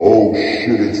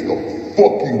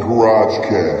fucking Garage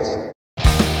Cast.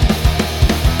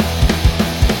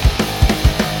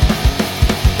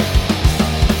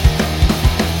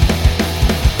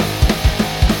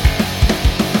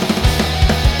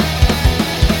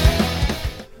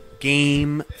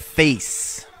 Game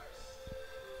face.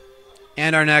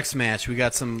 And our next match, we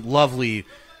got some lovely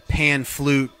pan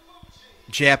flute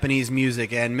Japanese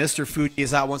music, and Mr. Fuji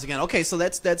is out once again. Okay, so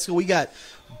that's we got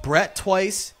Brett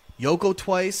twice, Yoko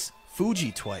twice,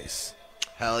 Fuji twice.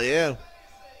 Hell yeah.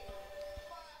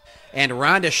 And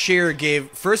Rhonda Shear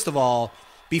gave, first of all,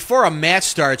 before a match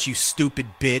starts, you stupid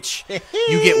bitch,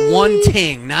 you get one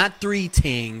ting, not three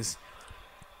tings.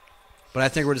 But I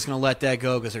think we're just going to let that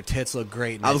go because her tits look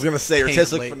great. I was going to say her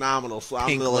tits look phenomenal, so I'm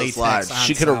going to let it slide.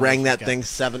 She could have rang that thing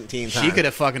 17 times. She could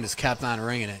have fucking just kept on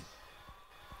ringing it.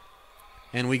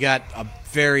 And we got a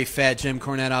very fat Jim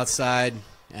Cornette outside.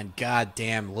 And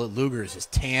goddamn, Luger is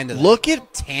just tan to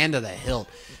the hilt.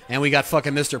 And we got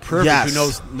fucking Mr. Perfect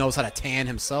who knows how to tan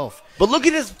himself. But look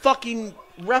at his fucking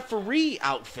referee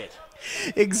outfit.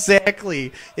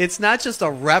 Exactly. It's not just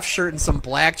a ref shirt and some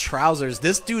black trousers.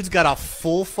 This dude's got a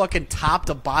full fucking top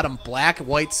to bottom black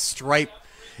white stripe.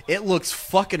 It looks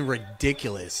fucking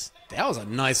ridiculous. That was a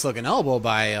nice looking elbow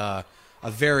by a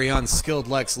very unskilled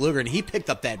Lex Luger, and he picked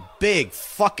up that big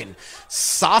fucking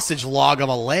sausage log of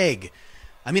a leg.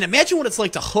 I mean, imagine what it's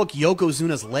like to hook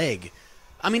Yokozuna's leg.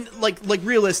 I mean, like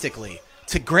realistically,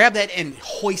 to grab that and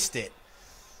hoist it.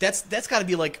 That's got to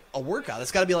be like a workout.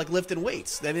 That's got to be like lifting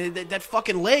weights. I mean, that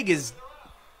fucking leg is.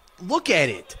 Look at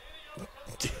it.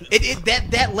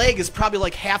 That leg is probably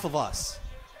like half of us,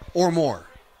 or more.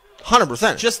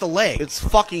 100%. Just the leg. It's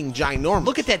fucking ginormous.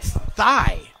 Look at that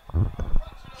thigh.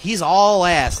 He's all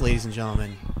ass, ladies and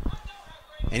gentlemen,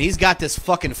 and he's got this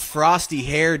fucking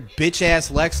frosty-haired bitch-ass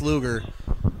Lex Luger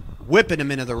whipping him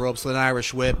into the ropes with an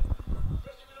Irish whip.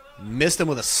 Missed him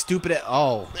with a stupid.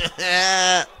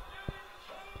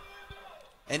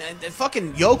 And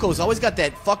fucking Yoko's always got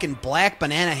that fucking black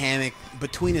banana hammock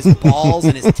between his balls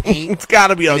and his taint. It's got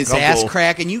to be uncomfortable. His ass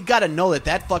crack, and you got to know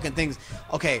that fucking thing's...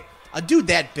 Okay, a dude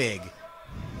that big,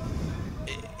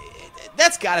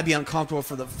 that's got to be uncomfortable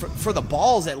for the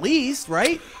balls at least,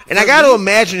 right? And I got to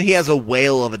imagine he has a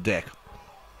whale of a dick.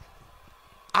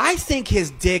 I think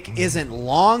his dick isn't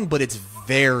long, but it's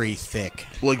very thick.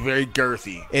 Like very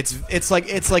girthy. It's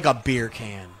like a beer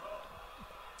can.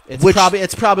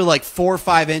 It's probably like 4 or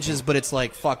 5 inches, but it's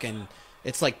like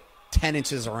 10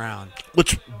 inches around.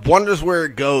 Which wonders where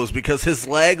it goes, because his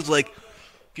legs, like,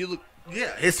 if you look,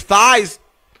 his thighs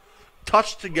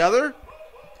touch together,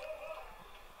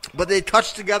 but they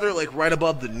touch together like right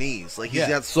above the knees. Like he's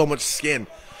got so much skin,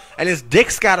 and his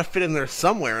dick's got to fit in there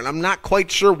somewhere, and I'm not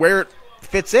quite sure where it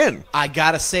fits in. I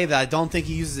gotta say that I don't think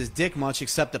he uses his dick much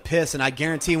except to piss, and I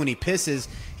guarantee when he pisses,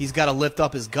 he's got to lift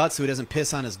up his gut so he doesn't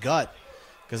piss on his gut.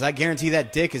 Because I guarantee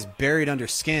that dick is buried under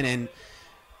skin, and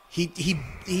he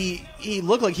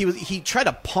looked like he tried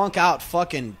to punk out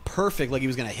fucking Perfect like he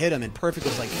was gonna hit him, and Perfect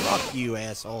was like, "Fuck you,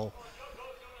 asshole."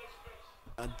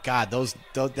 God, those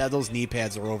knee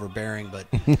pads are overbearing, but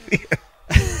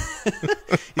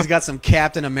he's got some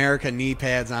Captain America knee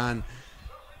pads on,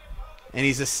 and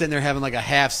he's just sitting there having like a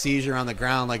half seizure on the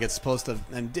ground, like it's supposed to,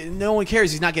 and no one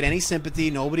cares. He's not getting any sympathy.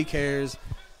 Nobody cares.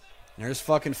 And there's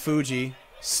fucking Fuji.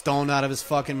 Stoned out of his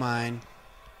fucking mind.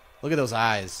 Look at those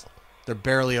eyes. They're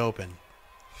barely open.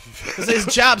 Because his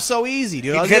job's so easy,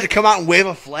 dude. He's got to come out and wave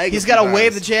a flag. He's got to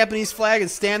wave the Japanese flag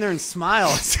and stand there and smile.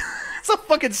 It's a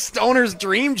fucking stoner's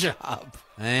dream job.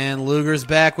 And Luger's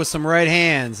back with some right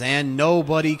hands, and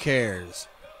nobody cares.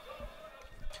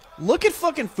 Look at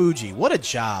fucking Fuji. What a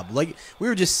job. Like we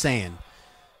were just saying.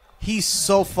 He's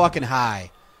so fucking high.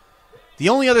 The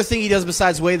only other thing he does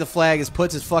besides wave the flag is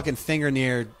puts his fucking finger in the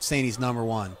air saying he's number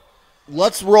one.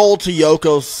 Let's roll to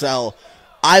Yoko's cell.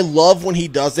 I love when he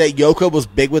does that. Yoko was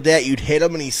big with that. You'd hit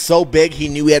him, and he's so big he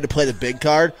knew he had to play the big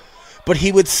card. But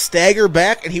he would stagger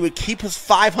back, and he would keep his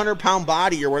 500-pound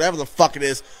body or whatever the fuck it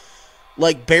is,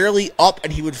 like barely up,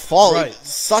 and he would fall. Right.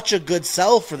 Such a good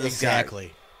sell for this guy.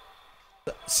 Exactly.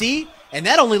 See? And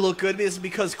that only looked good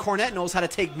because Cornette knows how to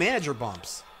take manager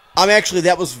bumps. Actually,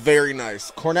 that was very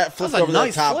nice. Cornette flipped over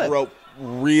the top rope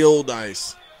real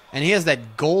nice. And he has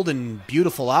that golden,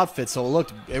 beautiful outfit, so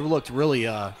it looked really...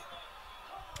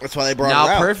 That's why they brought him out.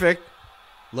 Now Perfect.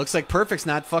 Looks like Perfect's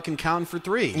not fucking counting for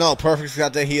 3. No, Perfect's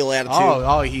got the heel attitude.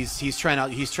 Oh, he's trying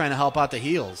to help out the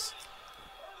heels.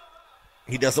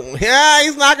 He doesn't... Yeah,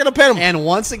 he's not going to pin him. And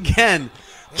once again...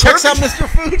 Checks out Mr.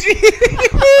 Fuji.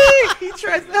 He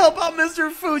tries to help out Mr.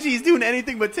 Fuji. He's doing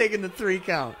anything but taking the 3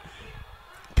 count.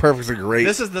 Perfect's great.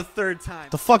 This is the 3rd time.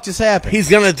 The fuck just happened?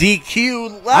 He's going to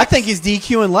DQ Lex. I think he's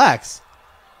DQing Lex.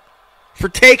 for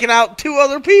taking out 2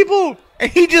 other people.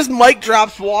 And he just mic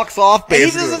drops, walks off, basically.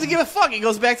 And he just doesn't give a fuck. He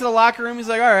goes back to the locker room. He's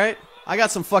like, all right, I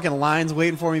got some fucking lines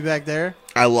waiting for me back there.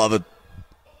 I love it.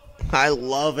 I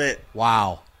love it.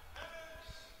 Wow.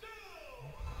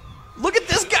 Look at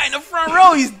this guy in the front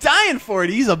row. He's dying for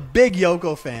it. He's a big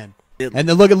Yoko fan. And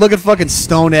then look at fucking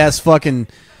stoned ass fucking.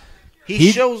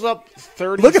 He shows up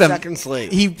 30 seconds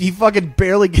late. He fucking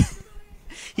barely.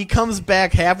 He comes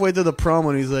back halfway through the promo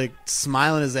and he's like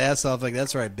smiling his ass off, like,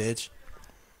 that's right, bitch.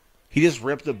 He just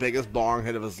ripped the biggest bong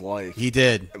hit of his life. He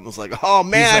did. And was like, oh,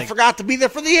 man, I forgot to be there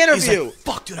for the interview. He's like,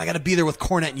 fuck, dude, I got to be there with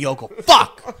Cornette and Yoko.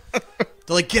 Fuck.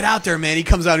 They're like, get out there, man. He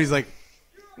comes out and he's like.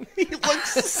 He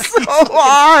looks so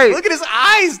high. Look at his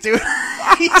eyes, dude.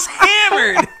 He's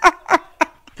hammered.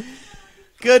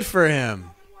 Good for him.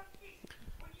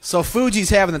 So Fuji's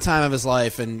having the time of his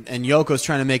life, and Yoko's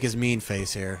trying to make his mean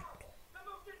face here.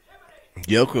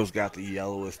 Yoko's got the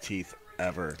yellowest teeth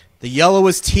ever. The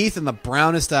yellowest teeth and the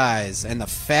brownest eyes and the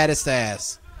fattest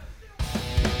ass.